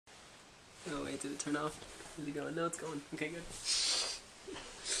Oh wait, did it turn off? Is it going? No, it's going. Okay, good.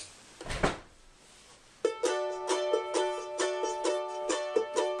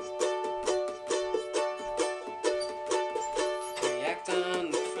 React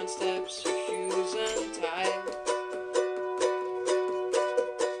on the front steps, your shoes untied.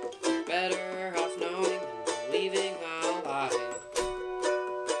 You're better off knowing than believing a lie.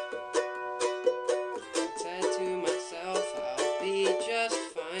 I said to myself, I'll be just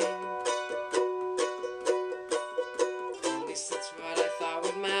fine. At least that's what I thought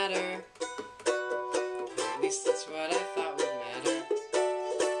would matter. At least that's what I thought would matter.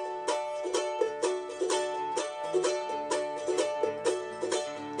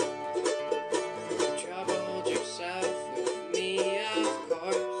 You troubled yourself with me, of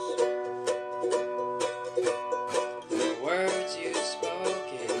course. The words you spoke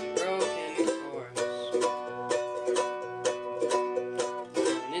in broken chords.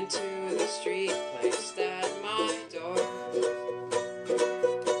 Thrown into the street, placed at my door.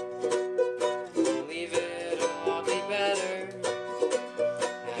 Believe it'll all be better.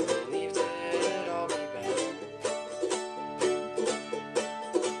 I believed it'd all be better.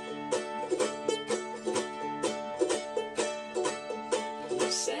 You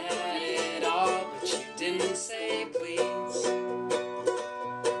said it all, but you didn't say please.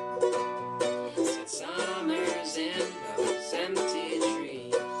 Said summers in those empty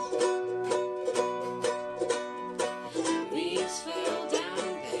trees. Leaves fell down,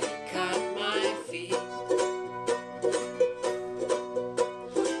 they cut my feet.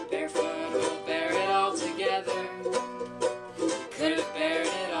 Barefoot will bear it all together. Could have bared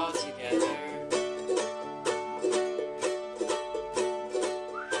it all together.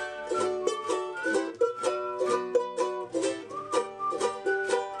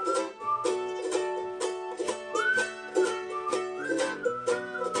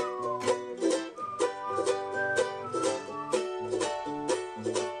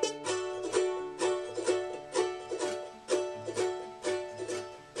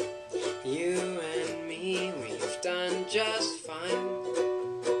 You and me, we've done just fine.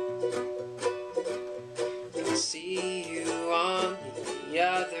 I'll see you on the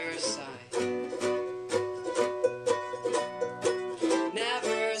other side.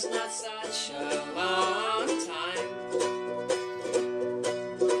 Never's not such a long time.